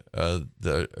me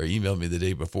or emailed me the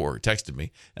day before, texted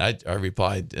me, and I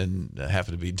replied, and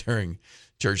happened to be during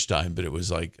church time, but it was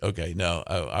like, okay, no,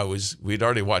 we'd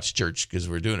already watched church because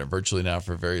we're doing it virtually now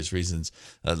for various reasons,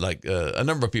 like a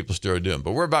number of people still are doing,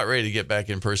 but we're about ready to get back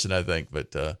in person, I think.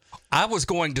 But I was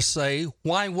going to say,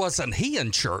 why wasn't he in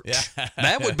church? Yeah.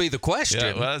 That would be the question.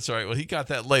 Yeah, well, that's right. Well, he got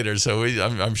that later, so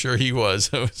I'm sure he was.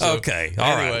 So, okay,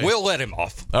 all anyway, right, we'll let him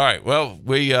off. All right, well,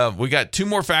 we got two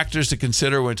more factors to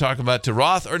consider when we talk about to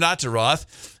Roth or not to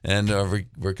Roth, and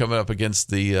we're coming up against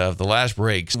the last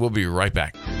break. We'll be right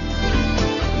back.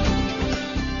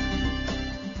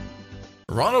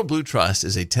 Ronald Blue Trust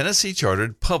is a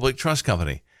Tennessee-chartered public trust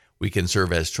company. We can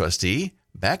serve as trustee,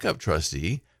 backup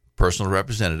trustee, personal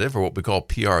representative, or what we call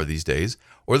PR these days,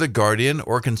 or the guardian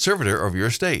or conservator of your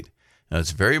estate. Now,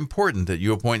 it's very important that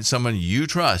you appoint someone you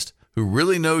trust who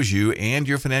really knows you and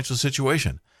your financial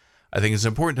situation. I think it's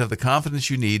important to have the confidence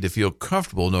you need to feel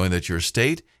comfortable knowing that your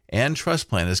estate and trust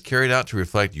plan is carried out to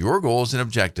reflect your goals and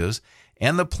objectives,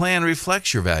 and the plan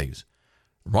reflects your values.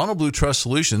 Ronald Blue Trust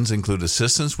solutions include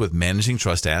assistance with managing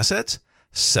trust assets,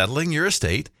 settling your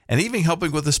estate, and even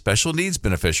helping with a special needs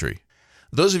beneficiary.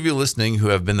 Those of you listening who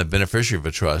have been the beneficiary of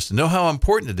a trust know how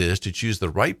important it is to choose the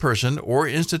right person or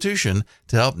institution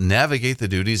to help navigate the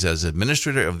duties as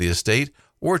administrator of the estate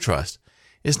or trust.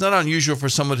 It's not unusual for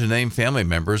someone to name family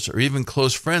members or even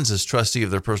close friends as trustee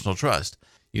of their personal trust.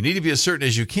 You need to be as certain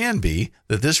as you can be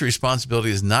that this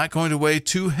responsibility is not going to weigh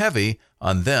too heavy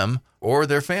on them or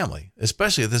their family,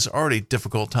 especially at this already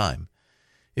difficult time.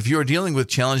 If you are dealing with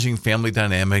challenging family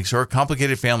dynamics or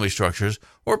complicated family structures,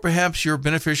 or perhaps your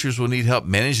beneficiaries will need help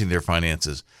managing their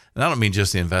finances, and I don't mean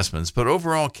just the investments, but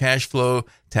overall cash flow,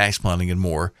 tax planning, and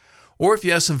more, or if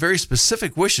you have some very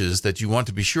specific wishes that you want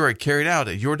to be sure are carried out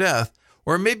at your death,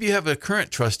 or maybe you have a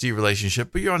current trustee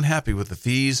relationship but you're unhappy with the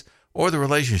fees or the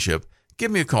relationship,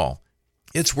 give me a call.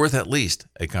 It's worth at least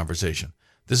a conversation.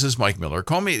 This is Mike Miller.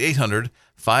 Call me at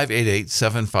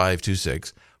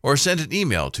 800-588-7526 or send an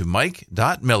email to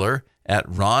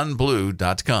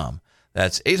mike.miller@ronblue.com.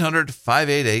 That's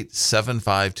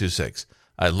 800-588-7526.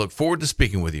 I look forward to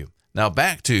speaking with you. Now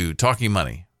back to Talking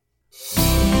Money.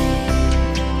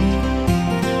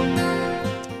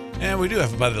 And we do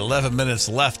have about 11 minutes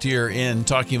left here in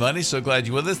Talking Money. So glad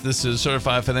you're with us. This is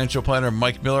Certified Financial Planner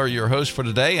Mike Miller, your host for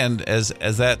today. And as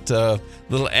that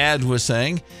little ad was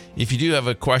saying, if you do have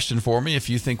a question for me,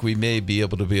 if you think we may be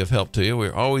able to be of help to you,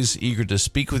 we're always eager to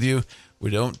speak with you.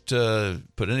 We don't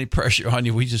put any pressure on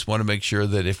you. We just want to make sure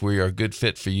that if we are a good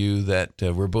fit for you, that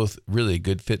we're both really a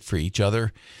good fit for each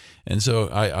other. And so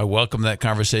I welcome that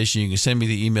conversation. You can send me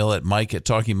the email at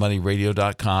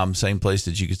mike@talkingmoneyradio.com, same place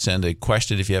that you could send a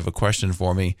question if you have a question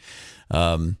for me.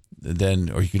 Or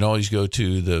you can always go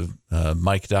to the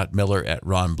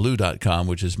mike.miller@ronblue.com,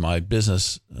 which is my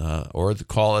business, or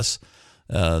call us.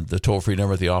 The toll-free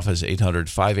number at the office,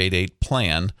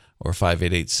 800-588-PLAN or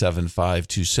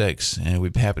 588-7526. And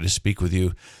we'd be happy to speak with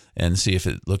you and see if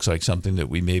it looks like something that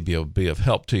we may be able to be of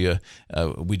help to you.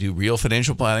 We do real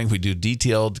financial planning. We do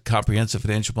detailed, comprehensive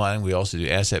financial planning. We also do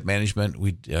asset management.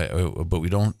 But we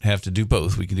don't have to do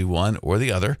both. We can do one or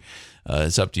the other.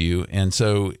 It's up to you. And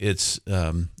so it's,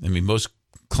 most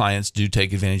clients do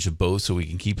take advantage of both, so we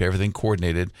can keep everything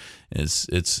coordinated.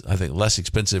 It's I think less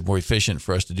expensive, more efficient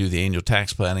for us to do the annual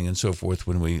tax planning and so forth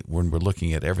when we're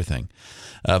looking at everything.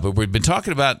 But we've been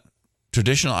talking about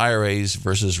traditional IRAs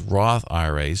versus Roth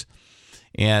IRAs,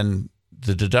 and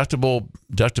the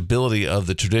deductibility of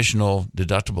the traditional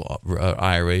deductible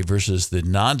IRA versus the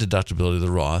non-deductibility of the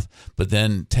Roth, but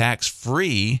then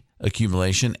tax-free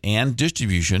accumulation and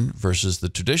distribution versus the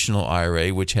traditional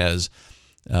IRA, which has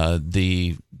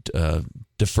the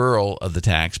deferral of the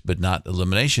tax, but not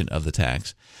elimination of the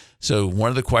tax. So one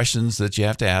of the questions that you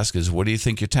have to ask is, what do you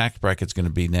think your tax bracket's going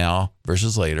to be now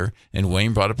versus later? And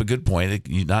Wayne brought up a good point.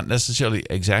 Not necessarily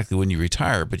exactly when you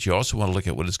retire, but you also want to look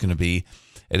at what it's going to be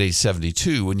at age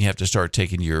 72 when you have to start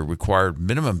taking your required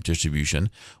minimum distribution,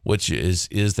 which is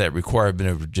that required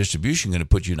minimum distribution going to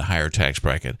put you in a higher tax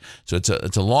bracket. So it's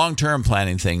a long-term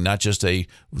planning thing, not just the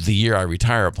year I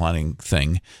retire planning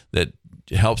thing that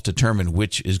helps determine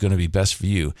which is going to be best for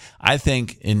you. I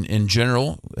think in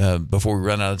general, before we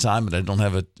run out of time, but I don't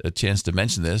have a chance to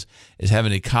mention this, is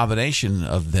having a combination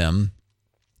of them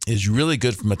is really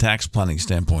good from a tax planning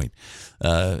standpoint.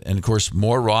 And of course,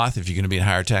 more Roth if you're going to be in a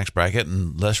higher tax bracket,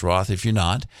 and less Roth if you're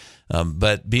not.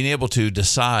 But being able to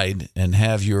decide and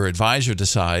have your advisor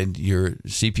decide, your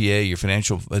CPA, your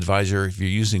financial advisor, if you're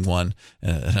using one,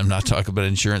 and I'm not talking about an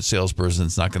insurance salesperson,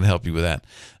 it's not going to help you with that.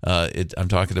 I'm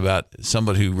talking about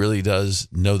somebody who really does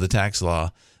know the tax law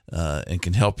and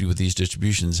can help you with these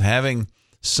distributions. Having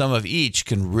some of each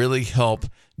can really help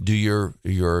do your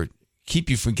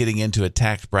keep you from getting into a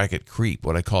tax bracket creep,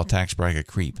 what I call tax bracket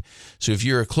creep. So if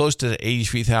you're close to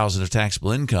 $83,000 of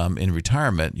taxable income in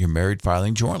retirement, you're married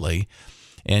filing jointly,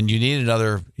 and you need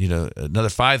another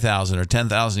 $5,000 or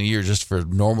 $10,000 a year just for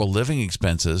normal living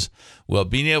expenses, well,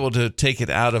 being able to take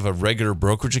it out of a regular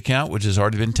brokerage account, which has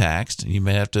already been taxed, you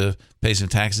may have to pay some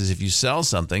taxes if you sell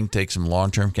something, take some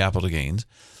long-term capital gains,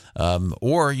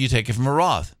 or you take it from a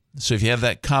Roth. So if you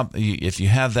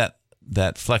have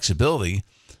that flexibility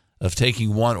of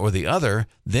taking one or the other,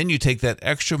 then you take that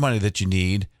extra money that you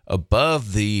need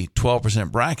above the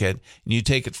 12% bracket, and you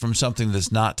take it from something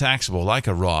that's not taxable, like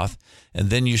a Roth,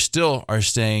 and then you still are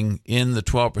staying in the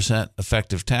 12%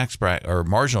 effective tax bracket or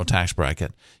marginal tax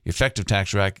bracket. Your effective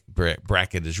tax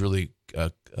bracket is really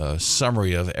a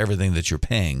summary of everything that you're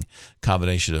paying,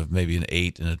 combination of maybe an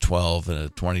 8 and a 12 and a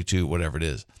 22, whatever it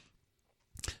is.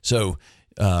 So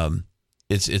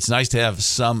it's nice to have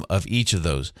some of each of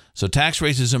those. So tax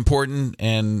rates is important,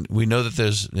 and we know that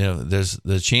there's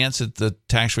the chance that the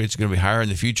tax rates are going to be higher in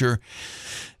the future.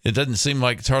 It doesn't seem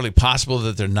like it's hardly possible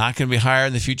that they're not going to be higher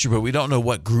in the future, but we don't know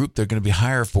what group they're going to be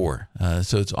higher for.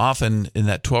 So it's often in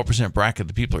that 12% bracket,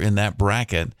 the people are in that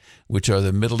bracket, which are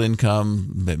the middle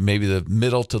income, maybe the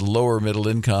middle to the lower middle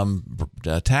income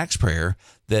taxpayer,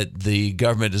 that the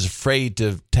government is afraid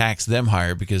to tax them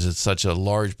higher because it's such a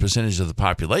large percentage of the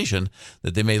population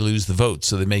that they may lose the vote.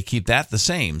 So they may keep that the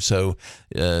same. So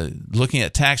looking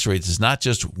at tax rates is not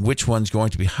just which one's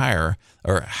going to be higher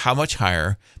or how much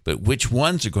higher, but which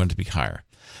ones are going to be higher.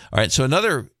 All right, so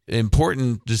another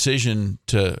important decision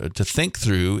to think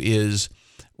through is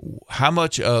how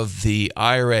much of the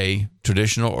IRA,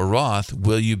 traditional or Roth,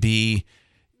 will you be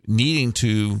needing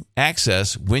to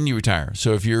access when you retire.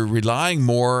 So if you're relying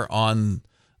more on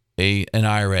an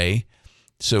IRA,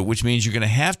 so which means you're going to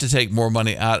have to take more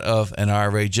money out of an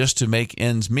IRA just to make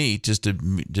ends meet, just to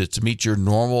meet your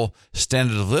normal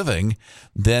standard of living,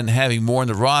 then having more in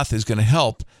the Roth is going to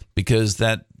help, because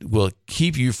that will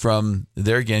keep you from,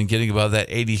 there again, getting above that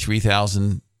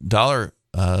 $83,000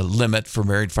 limit for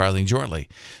married filing jointly.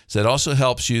 So it also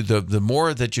helps you, the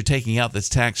more that you're taking out that's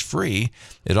tax-free,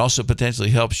 it also potentially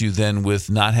helps you then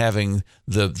with not having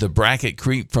the bracket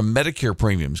creep from Medicare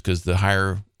premiums, because the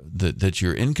higher that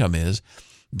your income is,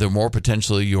 the more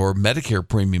potentially your Medicare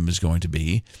premium is going to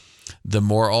be, the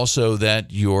more also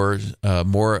that your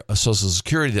more Social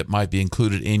Security that might be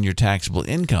included in your taxable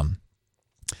income.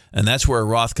 And that's where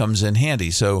Roth comes in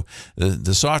handy. So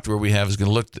the software we have is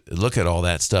going to look at all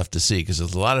that stuff to see, because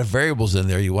there's a lot of variables in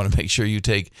there. You want to make sure you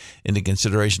take into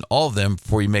consideration all of them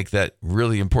before you make that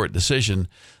really important decision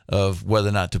of whether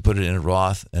or not to put it in a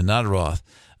Roth and not a Roth.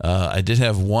 I did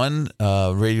have one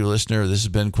radio listener. This has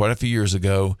been quite a few years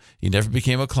ago. He never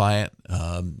became a client.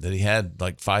 That he had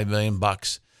like $5 million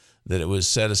that it was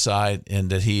set aside,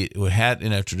 and that he had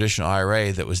in a traditional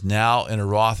IRA that was now in a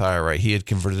Roth IRA. He had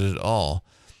converted it all,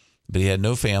 but he had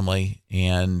no family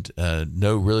and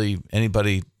not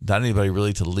anybody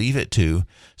really to leave it to.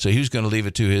 So he was going to leave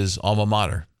it to his alma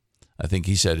mater. I think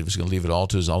he said he was going to leave it all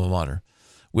to his alma mater,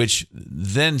 which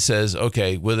then says,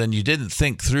 okay, well then you didn't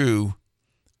think through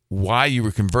why you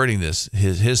were converting this.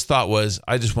 His thought was,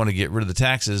 I just want to get rid of the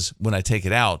taxes when I take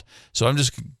it out. So I'm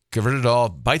just convert it all,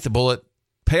 bite the bullet,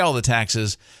 pay all the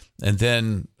taxes, and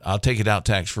then I'll take it out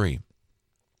tax-free.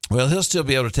 Well, he'll still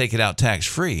be able to take it out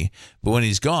tax-free, but when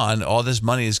he's gone, all this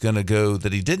money is going to go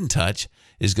that he didn't touch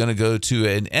is going to go to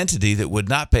an entity that would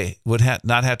not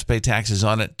have to pay taxes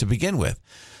on it to begin with.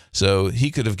 So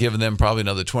he could have given them probably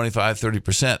another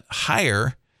 25-30%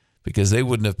 higher, because they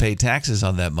wouldn't have paid taxes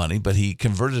on that money, but he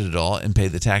converted it all and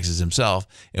paid the taxes himself.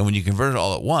 And when you convert it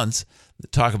all at once,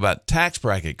 talk about tax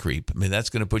bracket creep. I mean, that's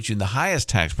going to put you in the highest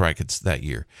tax brackets that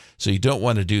year. So you don't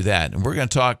want to do that. And we're going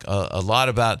to talk a lot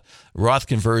about Roth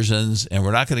conversions, and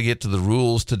we're not going to get to the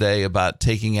rules today about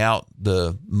taking out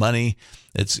the money.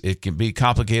 It can be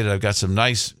complicated. I've got some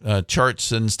nice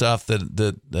charts and stuff and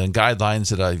guidelines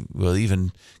that I will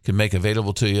even can make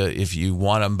available to you if you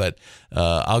want them. But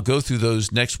I'll go through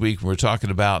those next week. We're talking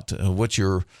about what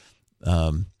your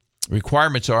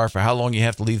requirements are for how long you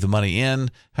have to leave the money in,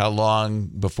 how long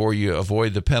before you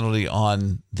avoid the penalty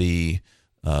on the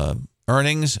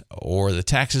earnings or the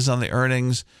taxes on the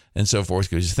earnings, and so forth.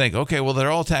 Because you think, okay, well,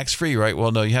 they're all tax-free, right?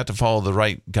 Well, no, you have to follow the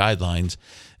right guidelines,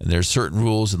 and there's certain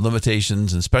rules and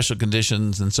limitations and special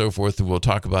conditions and so forth, and we'll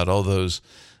talk about all those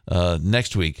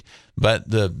next week. But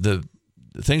the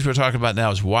things we're talking about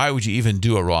now is, why would you even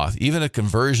do a Roth, even a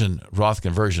Roth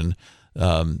conversion?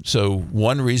 So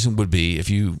one reason would be, if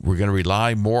you were going to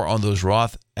rely more on those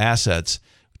Roth assets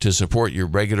to support your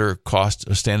regular cost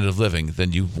of standard of living,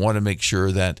 then you want to make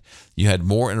sure that you had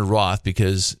more in a Roth,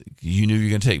 because you knew you were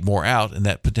going to take more out, and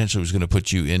that potentially was going to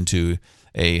put you into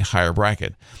a higher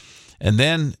bracket. And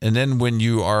then when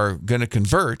you are going to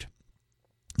convert,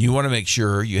 you want to make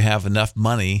sure you have enough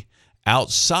money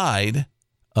outside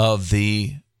of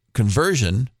the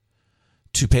conversion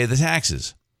to pay the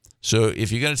taxes. So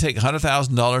if you're going to take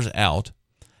 $100,000 out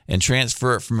and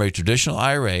transfer it from a traditional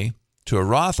IRA to a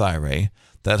Roth IRA,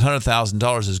 that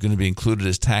 $100,000 is going to be included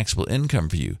as taxable income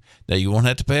for you. Now, you won't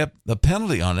have to pay a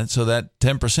penalty on it, so that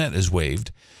 10% is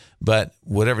waived. But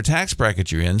whatever tax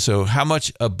bracket you're in, so how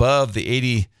much above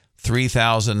the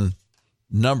 $83,000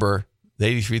 number,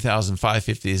 the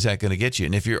 $83,550, is that going to get you?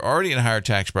 And if you're already in a higher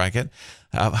tax bracket,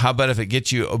 how about if it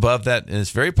gets you above that? And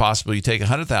it's very possible you take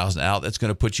 $100,000 out. That's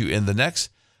going to put you in the next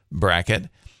bracket,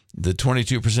 the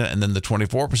 22%, and then the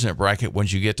 24% bracket.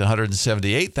 Once you get to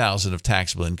 $178,000 of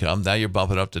taxable income, now you're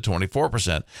bumping up to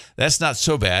 24%. That's not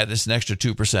so bad. It's an extra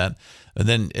 2%. And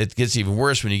then it gets even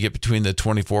worse when you get between the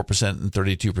 24% and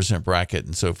 32% bracket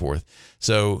and so forth.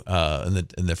 So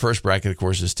in the first bracket, of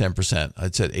course, is 10%. I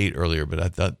said 8 earlier, but I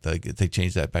thought they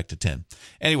changed that back to 10.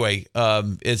 Anyway,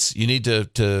 you need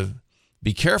to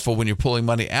be careful when you're pulling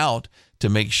money out to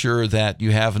make sure that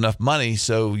you have enough money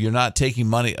so you're not taking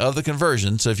money of the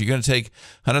conversion. So if you're going to take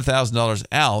 $100,000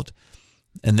 out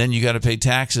and then you got to pay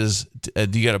taxes,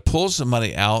 you got to pull some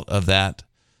money out of that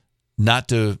not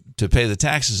to pay the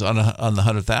taxes on the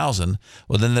 $100,000.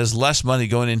 Well, then there's less money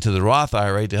going into the Roth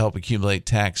IRA to help accumulate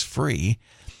tax-free.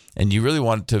 And you really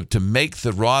want to make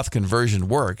the Roth conversion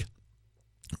work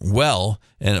well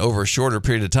and over a shorter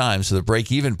period of time, so the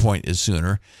break-even point is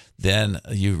sooner. Then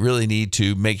you really need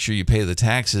to make sure you pay the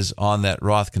taxes on that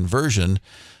Roth conversion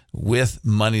with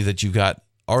money that you got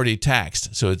already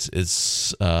taxed. So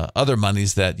it's other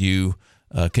monies that you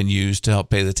can use to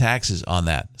help pay the taxes on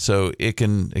that. So it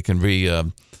can be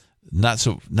not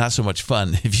so much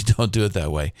fun if you don't do it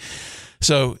that way.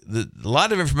 So a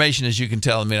lot of information, as you can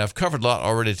tell. I mean, I've covered a lot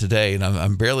already today, and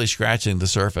I'm barely scratching the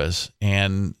surface.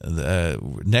 And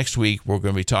next week, we're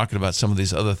going to be talking about some of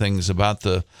these other things about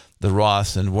the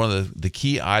Roths. And one of the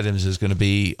key items is going to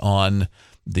be on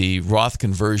the Roth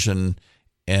conversion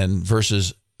and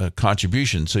versus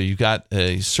contribution. So you've got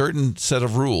a certain set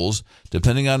of rules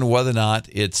depending on whether or not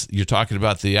you're talking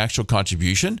about the actual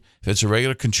contribution, if it's a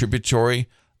regular contributory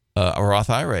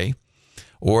Roth IRA,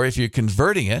 or if you're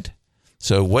converting it.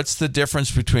 So what's the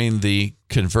difference between the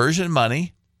conversion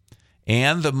money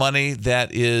and the money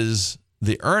that is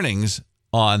the earnings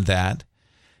on that,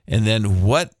 and then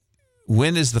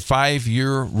when is the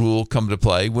 5-year rule come to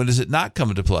play? When does it not come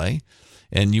into play?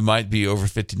 And you might be over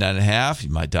 59 and a half. You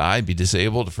might die, be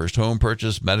disabled, a first home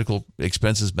purchase, medical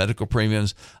expenses, medical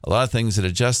premiums, a lot of things that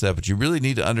adjust that. But you really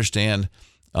need to understand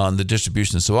on the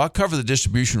distribution. So I'll cover the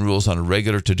distribution rules on a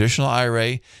regular traditional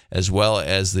IRA as well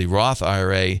as the Roth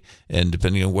IRA, and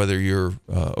depending on whether you're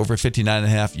over 59 and a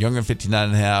half, younger than 59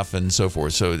 and a half, and so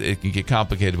forth. So it can get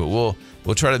complicated, but we'll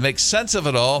try to make sense of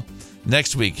it all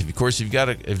next week. Of course, if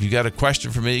you got a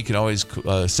question for me, you can always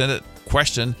send a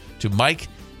question to Mike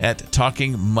at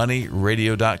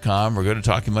talkingmoneyradio.com, or go to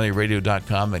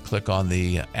talkingmoneyradio.com and click on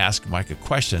the Ask Mike a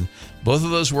Question. Both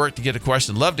of those work to get a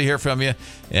question. Love to hear from you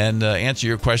and answer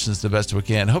your questions the best we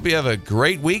can. Hope you have a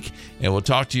great week, and we'll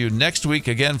talk to you next week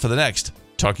again for the next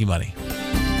Talking Money.